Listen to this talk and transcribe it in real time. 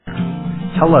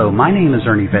Hello, my name is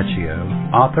Ernie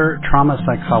Vecchio, author, trauma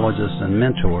psychologist, and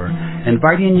mentor,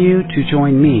 inviting you to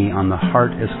join me on the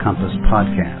Heart is Compass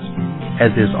podcast. As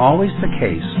is always the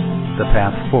case, the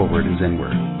path forward is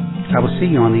inward. I will see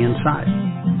you on the inside.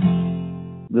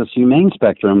 This humane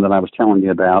spectrum that I was telling you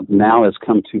about now has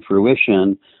come to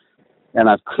fruition, and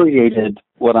I've created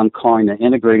what I'm calling an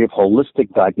integrative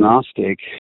holistic diagnostic.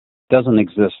 It doesn't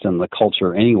exist in the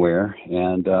culture anywhere,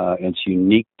 and it's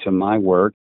unique to my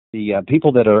work. The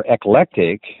people that are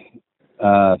eclectic,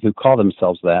 who call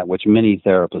themselves that, which many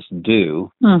therapists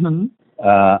do,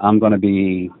 I'm going to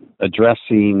be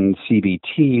addressing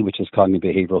CBT, which is cognitive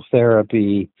behavioral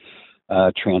therapy,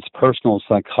 transpersonal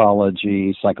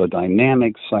psychology,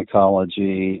 psychodynamic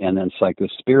psychology, and then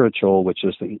psychospiritual, which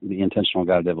is the intentional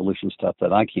guided evolution stuff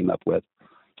that I came up with,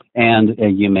 and a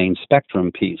humane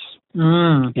spectrum piece.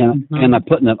 And I'm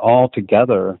putting it all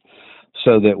together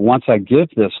so that once I give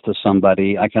this to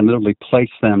somebody, I can literally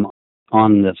place them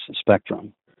on this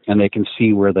spectrum, and they can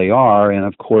see where they are. And,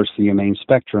 of course, the humane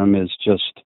spectrum is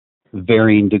just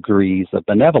varying degrees of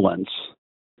benevolence,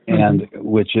 and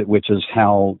which is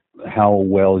how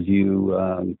well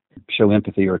you show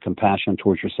empathy or compassion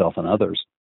towards yourself and others.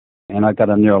 And I've got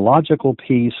a neurological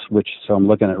piece, so I'm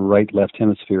looking at right, left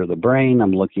hemisphere of the brain.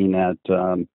 I'm looking at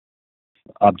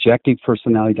objective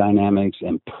personality dynamics,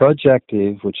 and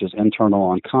projective, which is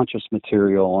internal unconscious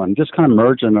material, and just kind of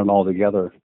merging it all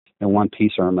together in one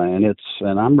piece, Irma. And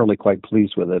I'm really quite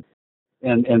pleased with it.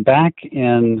 And back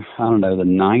in, I don't know, the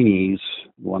 90s,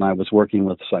 when I was working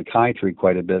with psychiatry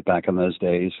quite a bit back in those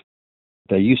days,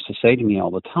 they used to say to me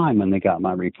all the time when they got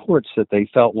my reports that they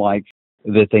felt like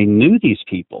that they knew these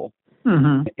people.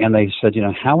 And they said,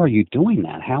 how are you doing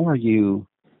that? How are you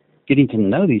getting to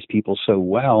know these people so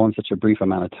well in such a brief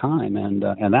amount of time? And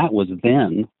that was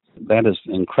then. That has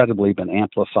incredibly been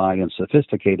amplified and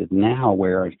sophisticated now,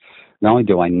 where not only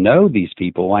do I know these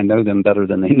people, I know them better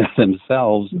than they know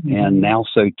themselves, and now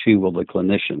so too will the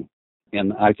clinician.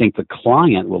 And I think the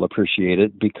client will appreciate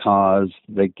it because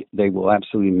they will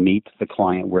absolutely meet the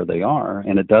client where they are,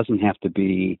 and it doesn't have to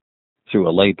be through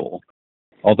a label.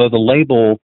 Although the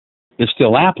label is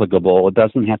still applicable, it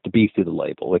doesn't have to be through the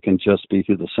label. It can just be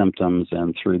through the symptoms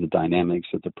and through the dynamics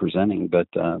that they're presenting.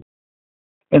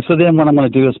 And so then what I'm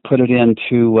going to do is put it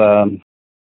into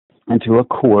a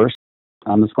course.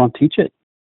 I'm just going to teach it.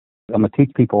 I'm going to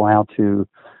teach people how to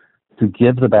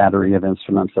give the battery of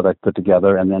instruments that I put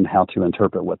together, and then how to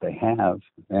interpret what they have,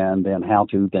 and then how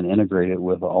to then integrate it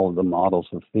with all of the models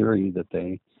of theory that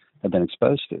they have been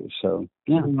exposed to. So,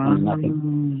 yeah,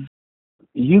 nothing.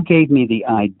 You gave me the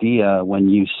idea when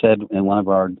you said in one of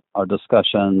our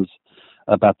discussions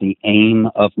about the aim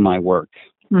of my work.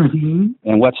 And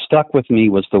what stuck with me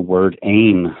was the word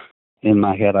aim. In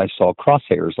my head, I saw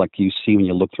crosshairs like you see when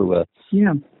you look through a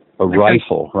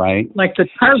rifle, right? Like the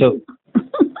target.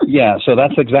 So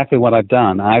that's exactly what I've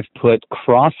done. I've put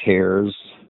crosshairs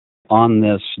on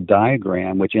this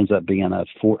diagram, which ends up being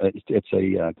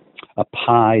a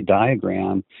pie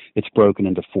diagram. It's broken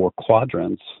into 4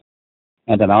 quadrants.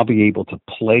 And then I'll be able to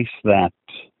place that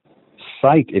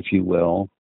site, if you will,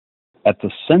 at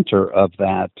the center of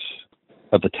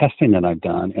the testing that I've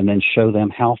done, and then show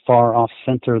them how far off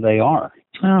center they are.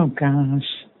 Oh, gosh.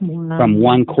 Wow. From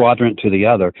one quadrant to the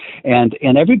other. And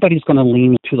everybody's going to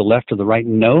lean to the left or the right.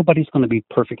 Nobody's going to be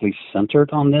perfectly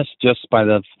centered on this just by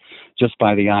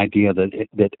the idea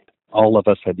that all of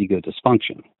us have ego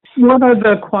dysfunction. What are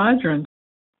the quadrants?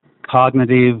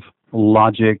 Cognitive,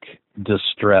 logic,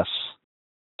 distress,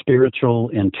 spiritual,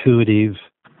 intuitive,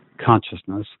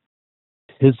 consciousness,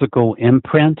 physical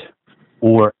imprint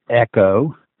or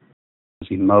echo,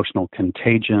 emotional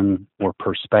contagion or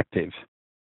perspective.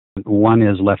 One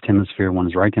is left hemisphere, one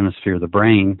is right hemisphere of the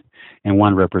brain, and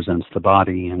one represents the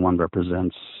body, and one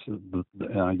represents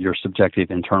your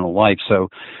subjective internal life. So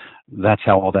that's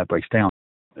how all that breaks down.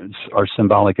 Are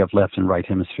symbolic of left and right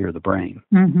hemisphere of the brain.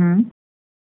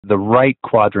 The right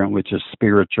quadrant, which is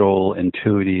spiritual,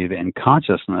 intuitive, and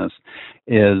consciousness,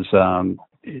 is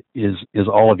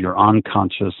all of your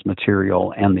unconscious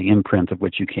material and the imprint of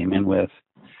which you came in with.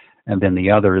 And then the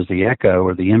other is the echo,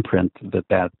 or the imprint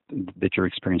that your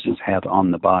experiences had on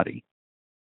the body.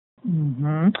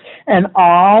 And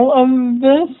all of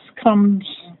this comes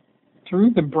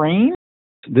through the brain?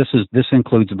 This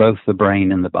includes both the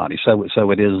brain and the body. So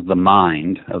it is the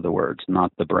mind of the words,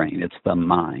 not the brain. It's the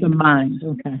mind. The mind,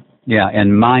 okay. Yeah,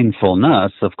 and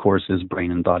mindfulness, of course, is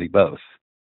brain and body both.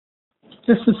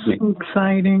 This is so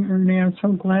exciting, Ernie. I'm so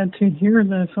glad to hear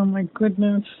this. Oh, my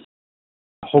goodness.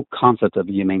 The whole concept of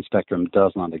the humane spectrum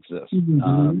does not exist,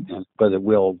 but it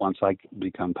will once I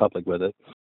become public with it.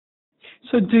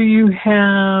 So do you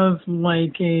have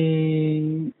like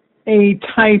a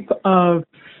type of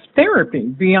therapy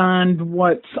beyond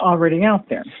what's already out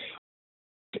there?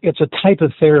 It's a type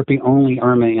of therapy only,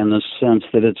 Irma, in the sense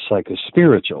that it's like a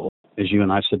spiritual. As you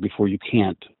and I said before, you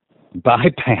can't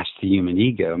bypass the human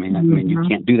ego. I mean, you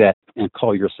can't do that and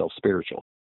call yourself spiritual.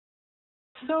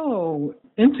 So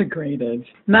integrated.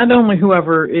 Not only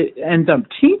whoever ends up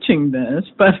teaching this,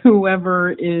 but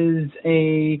whoever is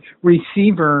a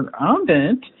receiver of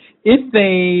it, if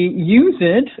they use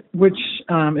it, which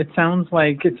it sounds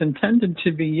like it's intended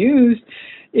to be used,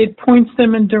 it points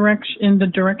them in the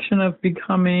direction of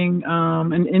becoming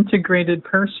an integrated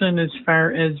person as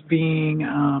far as being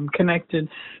connected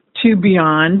to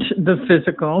beyond the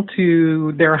physical,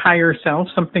 to their higher self,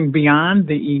 something beyond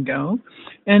the ego,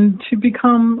 and to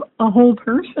become a whole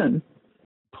person.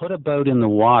 Put a boat in the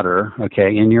water,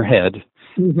 okay, in your head,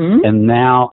 and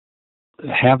now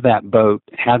have that boat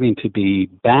having to be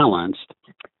balanced.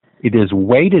 It is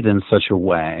weighted in such a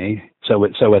way so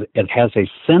it has a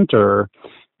center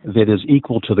that is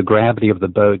equal to the gravity of the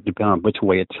boat, depending on which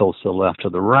way it tilts to the left or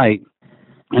the right.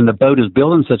 And the boat is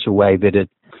built in such a way that it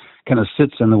kind of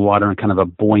sits in the water in kind of a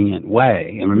buoyant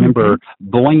way. And remember,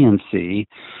 buoyancy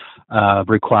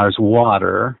requires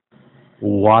water.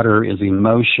 Water is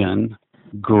emotion.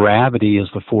 Gravity is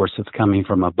the force that's coming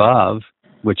from above,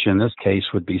 which in this case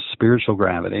would be spiritual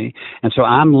gravity. And so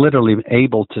I'm literally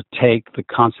able to take the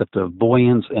concept of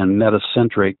buoyance and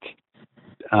metacentric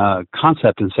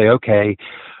concept and say, okay,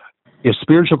 if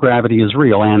spiritual gravity is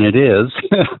real, and it is,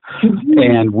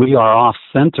 and we are off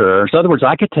center, so in other words,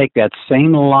 I could take that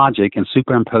same logic and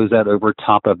superimpose that over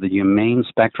top of the humane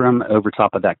spectrum, over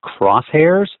top of that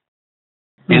crosshairs,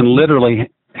 and literally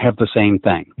have the same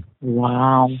thing.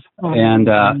 Wow. And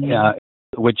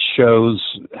which shows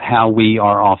how we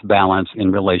are off balance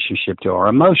in relationship to our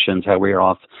emotions, how we are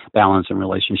off balance in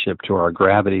relationship to our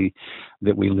gravity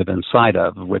that we live inside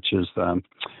of, which is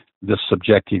this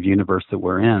subjective universe that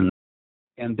we're in.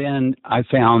 And then I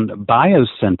found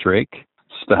biocentric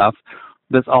stuff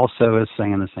that also is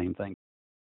saying the same thing.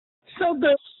 So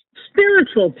the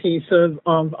spiritual piece of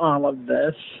all of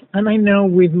this, and I know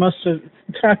we must have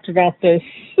talked about this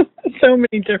so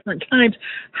many different times,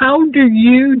 how do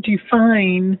you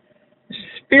define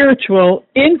spiritual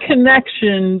in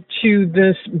connection to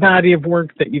this body of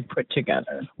work that you've put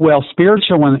together? Well,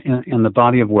 spiritual in the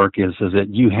body of work is that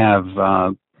you have,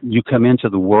 you come into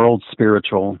the world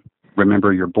spiritual.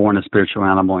 Remember, you're born a spiritual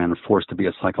animal and forced to be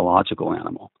a psychological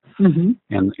animal.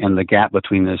 And the gap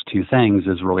between those two things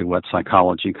is really what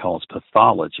psychology calls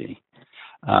pathology.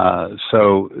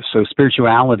 So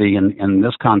spirituality in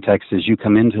this context is you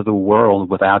come into the world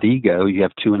without ego. You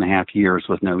have 2.5 years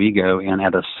with no ego, and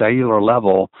at a cellular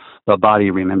level, the body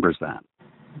remembers that.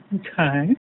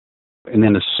 Okay. And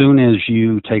then as soon as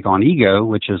you take on ego,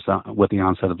 which is with the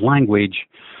onset of language,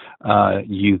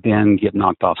 you then get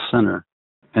knocked off center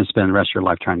and spend the rest of your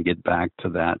life trying to get back to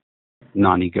that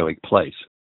non-egoic place.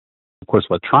 Of course,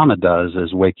 what trauma does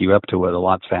is wake you up to it a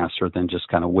lot faster than just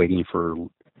kind of waiting for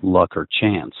luck or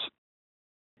chance.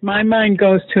 My mind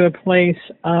goes to a place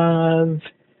of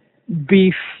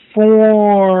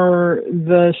before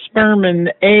the sperm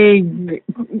and egg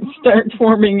start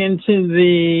forming into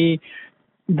the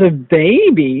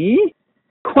baby.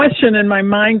 Question in my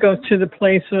mind goes to the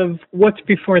place of what's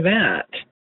before that.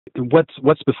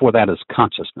 What's before that is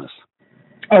consciousness.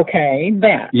 Okay,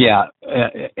 that. Yeah,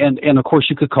 and of course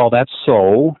you could call that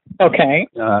soul. Okay.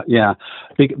 Yeah,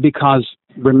 because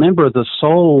remember the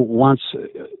soul once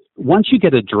you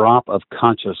get a drop of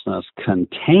consciousness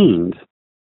contained,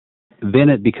 then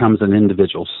it becomes an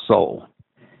individual soul.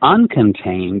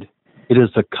 Uncontained, it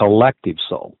is a collective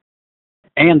soul.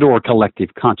 And or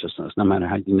collective consciousness, no matter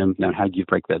how you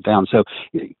break that down. So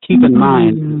keep in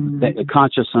mind that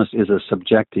consciousness is a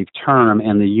subjective term,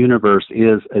 and the universe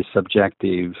is a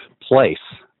subjective place.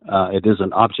 It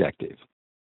isn't objective.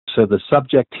 So the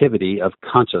subjectivity of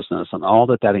consciousness and all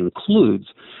that includes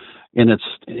in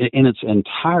its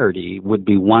entirety would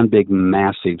be one big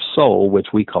massive soul, which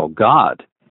we call God.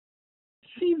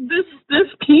 See, this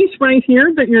piece right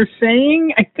here that you're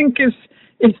saying, I think is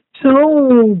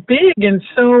so big and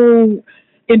so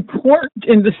important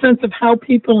in the sense of how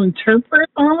people interpret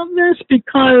all of this,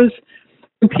 because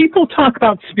when people talk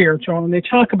about spiritual and they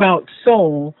talk about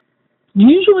soul,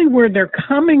 usually where they're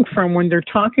coming from when they're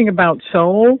talking about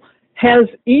soul has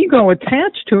ego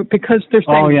attached to it, because they're saying,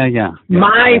 soul.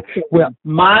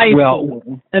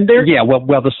 And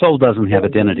well, the soul doesn't have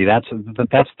identity. That's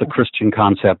the Christian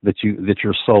concept that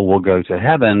your soul will go to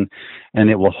heaven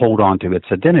and it will hold on to its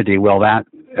identity. Well,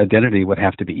 identity would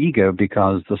have to be ego,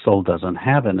 because the soul doesn't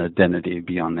have an identity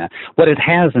beyond that. What it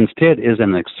has instead is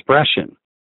an expression,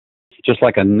 just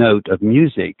like a note of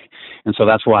music. And so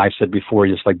that's why I said before,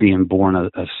 just like being born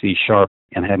a C sharp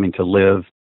and having to live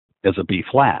as a B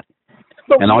flat.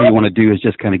 And all you want to do is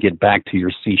just kind of get back to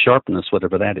your C sharpness,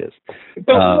 whatever that is.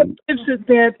 But what gives it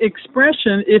that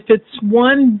expression if it's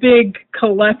one big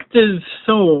collective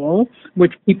soul,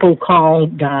 which people call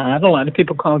God, a lot of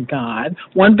people call God,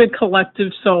 one big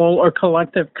collective soul or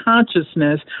collective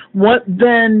consciousness, what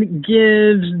then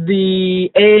gives the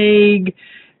egg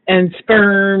and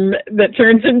sperm that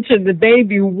turns into the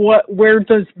baby, where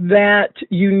does that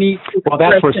unique... Well,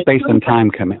 that's where space and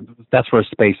time come in. That's where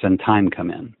space and time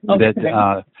come in. Okay.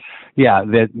 That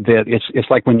it's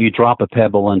like when you drop a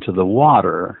pebble into the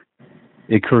water,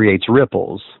 it creates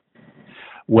ripples.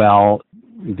 Well,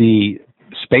 the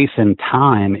space and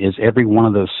time is every one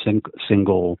of those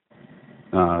single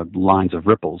lines of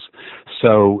ripples.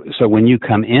 So when you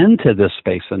come into this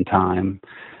space and time,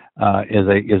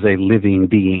 is a living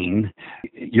being,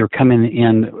 you're coming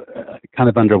in kind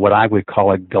of under what I would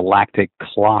call a galactic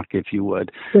clock, if you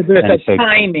would. So there's a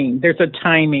timing. There's a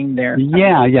timing there.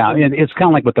 Yeah. And it's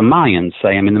kind of like what the Mayans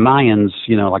say. I mean, the Mayans,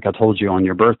 like I told you, on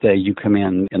your birthday, you come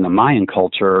in the Mayan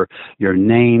culture, your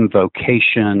name,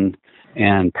 vocation,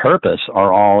 and purpose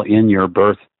are all in your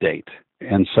birth date.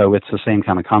 And so it's the same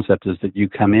kind of concept, is that you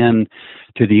come in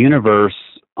to the universe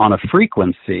on a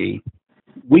frequency.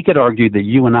 We could argue that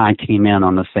you and I came in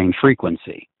on the same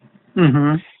frequency,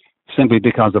 simply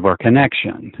because of our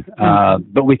connection.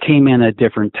 But we came in at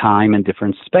different time and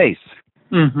different space.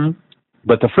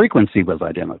 But the frequency was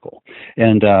identical.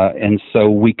 And so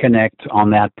we connect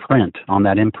on that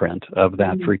imprint of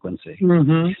that frequency.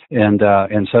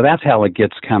 And so that's how it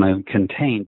gets kind of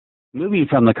contained. Moving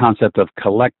from the concept of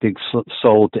collective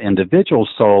soul to individual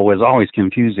soul is always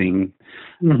confusing,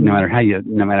 no matter how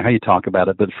you talk about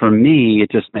it. But for me,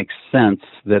 it just makes sense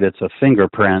that it's a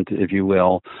fingerprint, if you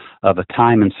will, of a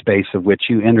time and space of which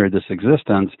you enter this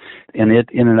existence, and it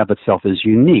in and of itself is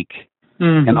unique.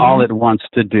 And all it wants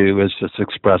to do is just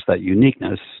express that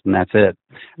uniqueness, and that's it.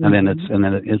 And then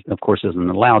it of course isn't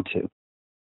allowed to.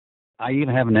 I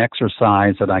even have an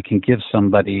exercise that I can give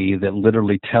somebody that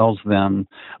literally tells them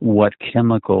what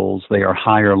chemicals they are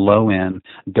high or low in,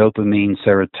 dopamine,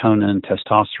 serotonin,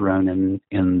 testosterone,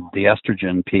 in the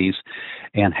estrogen piece,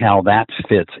 and how that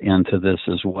fits into this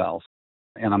as well.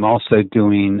 And I'm also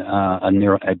doing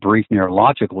a brief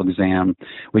neurological exam,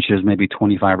 which is maybe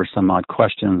 25 or some odd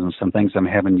questions and some things I'm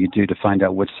having you do to find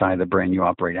out which side of the brain you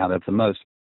operate out of the most.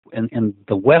 In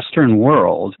the Western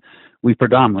world, we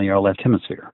predominantly are left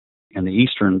hemisphere. In the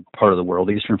Eastern part of the world,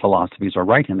 Eastern philosophies are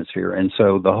right hemisphere. And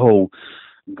so the whole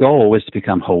goal is to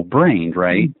become whole-brained,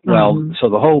 right? Well, so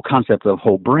the whole concept of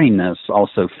whole-brainedness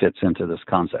also fits into this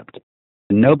concept.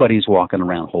 Nobody's walking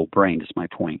around whole-brained, is my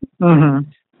point.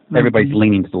 Everybody's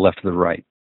leaning to the left or the right.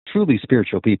 Truly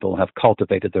spiritual people have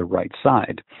cultivated their right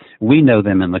side. We know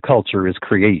them in the culture as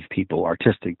creative people,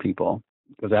 artistic people,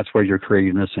 because that's where your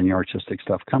creativeness and your artistic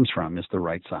stuff comes from, is the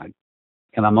right side.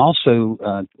 And I'm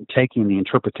also taking the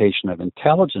interpretation of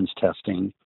intelligence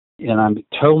testing, and I'm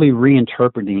totally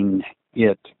reinterpreting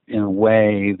it in a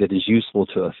way that is useful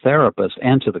to a therapist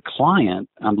and to the client.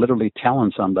 I'm literally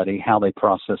telling somebody how they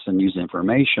process and use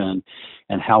information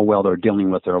and how well they're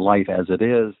dealing with their life as it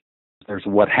is. There's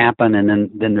what happened, and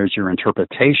then there's your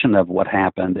interpretation of what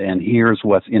happened, and here's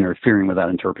what's interfering with that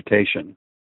interpretation.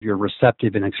 Your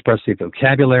receptive and expressive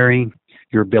vocabulary,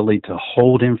 your ability to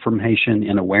hold information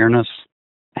in awareness,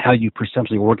 how you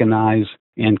perceptually organize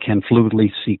and can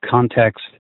fluidly see context,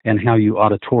 and how you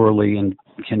auditorily and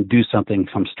can do something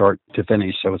from start to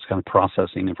finish, so it's kind of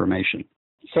processing information.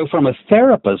 So from a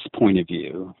therapist's point of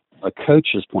view, a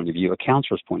coach's point of view, a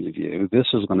counselor's point of view, this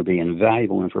is going to be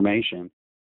invaluable information.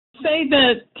 Say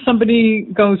that somebody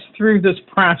goes through this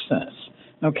process,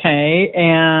 okay,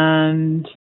 and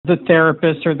the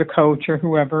therapist or the coach or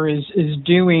whoever is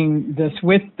doing this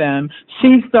with them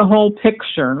sees the whole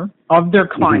picture of their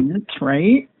client,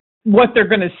 right? What they're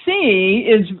going to see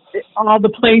is all the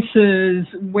places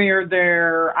where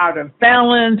they're out of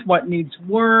balance, what needs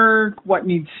work, what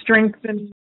needs strengthening.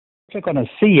 What they're going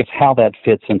to see is how that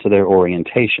fits into their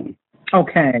orientation.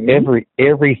 Okay.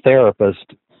 Every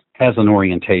therapist has an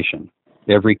orientation.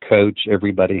 Every coach,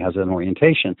 everybody has an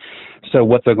orientation. So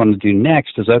what they're going to do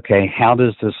next is, okay, how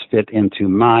does this fit into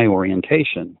my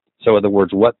orientation? So in other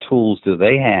words, what tools do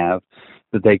they have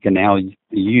that they can now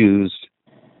use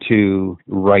to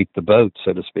right the boat,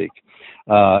 so to speak?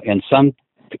 And some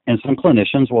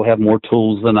clinicians will have more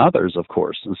tools than others, of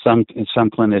course. And some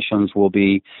clinicians will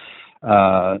be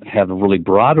have really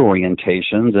broad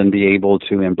orientations and be able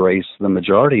to embrace the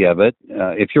majority of it.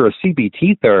 If you're a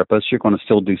CBT therapist, you're going to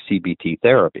still do CBT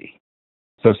therapy.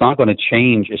 So it's not going to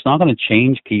change. It's not going to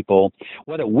change people.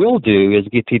 What it will do is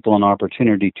give people an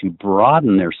opportunity to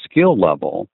broaden their skill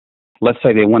level. Let's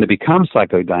say they want to become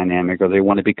psychodynamic, or they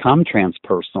want to become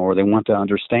transpersonal, or they want to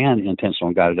understand intentional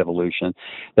and guided evolution.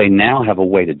 They now have a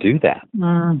way to do that.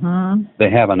 Mm-hmm. They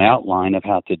have an outline of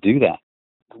how to do that.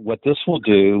 What this will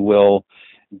do will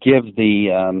give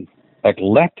the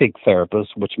eclectic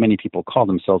therapists, which many people call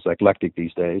themselves eclectic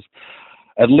these days,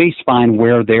 at least find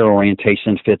where their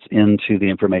orientation fits into the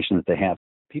information that they have.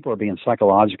 People are being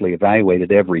psychologically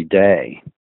evaluated every day.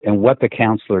 And what the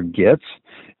counselor gets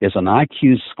is an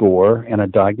IQ score and a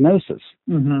diagnosis,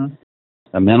 Mm-hmm.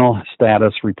 a mental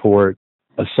status report,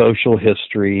 a social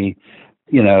history,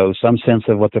 some sense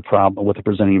of what the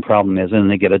presenting problem is, and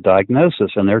they get a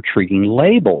diagnosis, and they're treating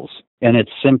labels, and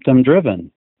it's symptom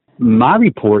driven. My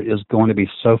report is going to be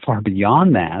so far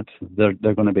beyond that. They're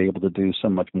going to be able to do so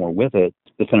much more with it,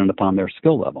 depending upon their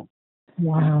skill level.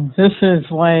 Wow, this is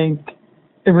like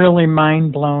really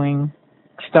mind-blowing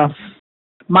stuff.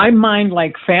 My mind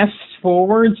fast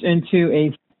forwards into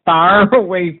a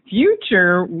faraway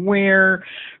future where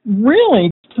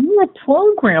really through a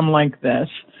program like this,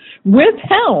 with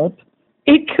help,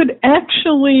 it could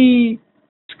actually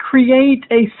create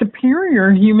a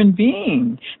superior human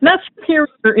being. Not superior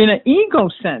in an ego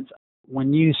sense.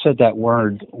 When you said that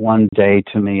word one day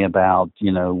to me about,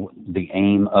 the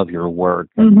aim of your work,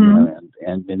 Mm-hmm.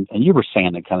 and you were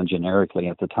saying it kind of generically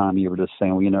at the time. You were just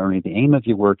saying, Ernie, the aim of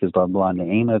your work is blah, blah, and the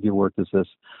aim of your work is this.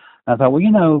 And I thought,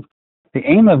 the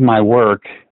aim of my work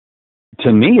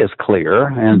to me is clear,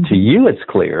 and to you it's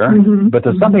clear, Mm-hmm. but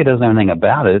to somebody who doesn't know anything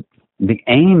about it, the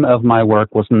aim of my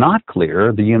work was not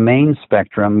clear. The humane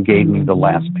spectrum gave me the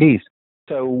last piece.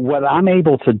 So what I'm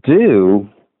able to do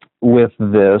with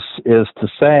this is to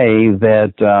say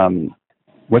that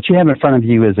what you have in front of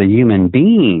you is a human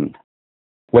being.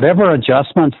 Whatever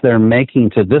adjustments they're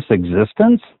making to this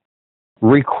existence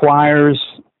requires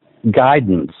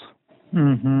guidance.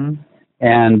 Mm-hmm.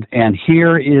 And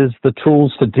here is the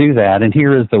tools to do that, and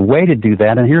here is the way to do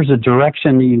that, and here's the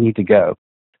direction you need to go.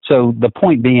 So the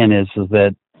point being is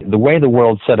that the way the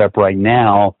world's set up right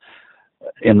now,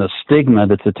 and the stigma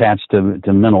that's attached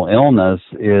to mental illness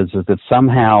is that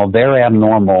somehow they're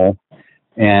abnormal,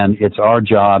 and it's our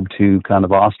job to kind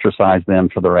of ostracize them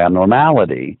for their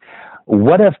abnormality.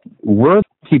 What if we're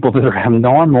people that are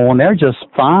abnormal and they're just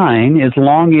fine as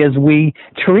long as we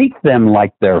treat them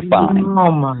like they're fine?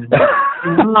 Oh, my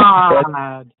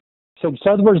God. So in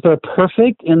other words, they're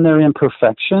perfect in their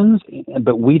imperfections,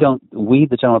 but we,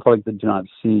 the general public, do not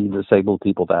see disabled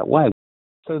people that way.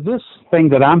 So this thing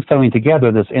that I'm throwing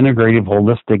together, this integrative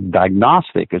holistic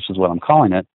diagnostic, which is what I'm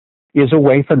calling it, is a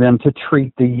way for them to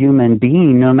treat the human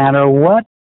being no matter what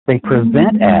they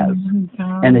present as.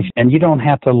 And you don't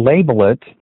have to label it,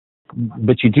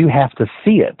 but you do have to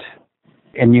see it.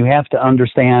 And you have to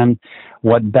understand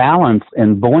what balance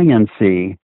and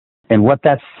buoyancy and what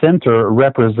that center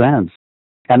represents.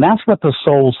 And that's what the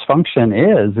soul's function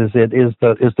is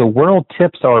the world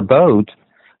tips our boat,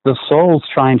 the soul's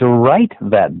trying to right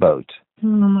that boat. Oh,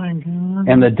 my God.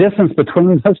 And the distance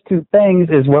between those two things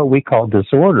is what we call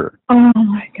disorder. Oh,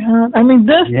 my God. I mean,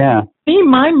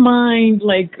 my mind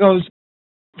goes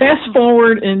fast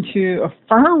forward into a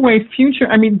faraway future.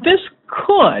 I mean, it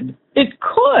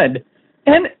could,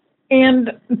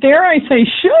 and dare I say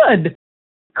should,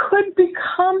 could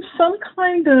become some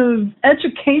kind of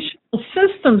educational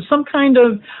system, some kind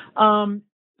of...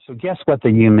 So guess what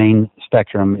the humane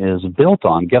spectrum is built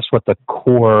on? Guess what the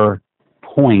core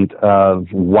point of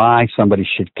why somebody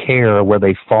should care where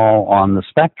they fall on the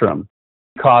spectrum?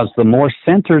 Because the more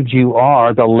centered you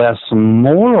are, the less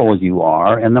moral you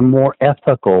are, and the more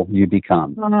ethical you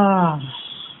become.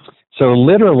 So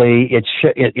literally,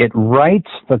 it writes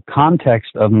the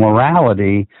context of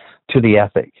morality to the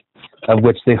ethic, of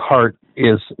which the heart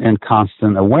is in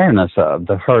constant awareness of.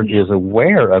 The heart is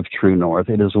aware of true north.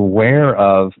 It is aware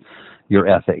of your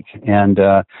ethic. And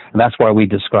that's why we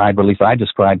describe, or at least I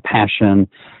describe, passion.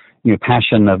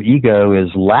 Passion of ego is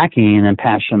lacking, and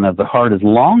passion of the heart is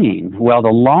longing. Well, the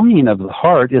longing of the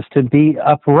heart is to be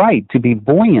upright, to be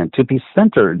buoyant, to be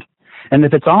centered. And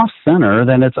if it's off-center,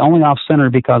 then it's only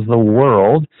off-center because the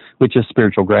world, which is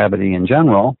spiritual gravity in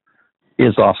general,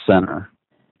 is off-center.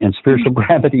 And spiritual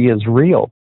gravity is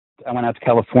real. I went out to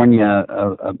California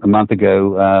a month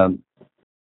ago.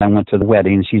 I went to the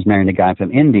wedding. She's marrying a guy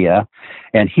from India,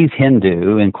 and he's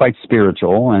Hindu and quite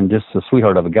spiritual and just a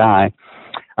sweetheart of a guy.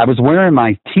 I was wearing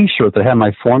my T-shirt that had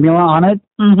my formula on it,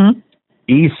 mm-hmm.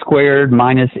 E squared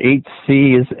minus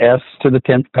 8C is S to the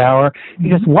 10th power. He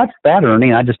goes, what's that, Ernie?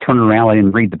 And I just turn around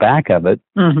and read the back of it.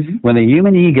 Mm-hmm. When the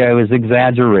human ego is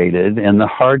exaggerated and the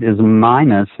heart is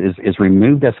minus, is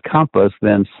removed as compass,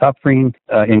 then suffering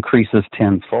increases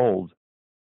tenfold.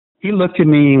 He looked at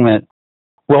me and went,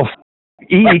 well,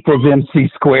 E equals MC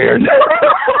squared.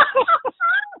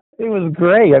 It was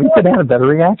great. I mean, couldn't have a better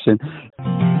reaction.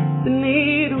 The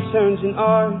needle turns in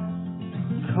art,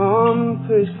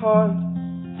 compass heart.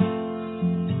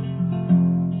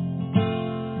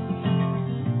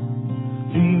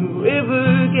 Do you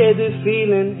ever get the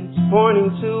feeling it's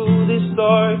pointing to the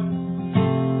start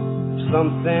of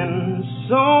something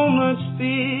so much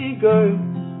bigger,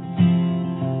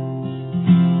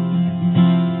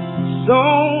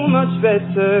 so much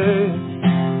better?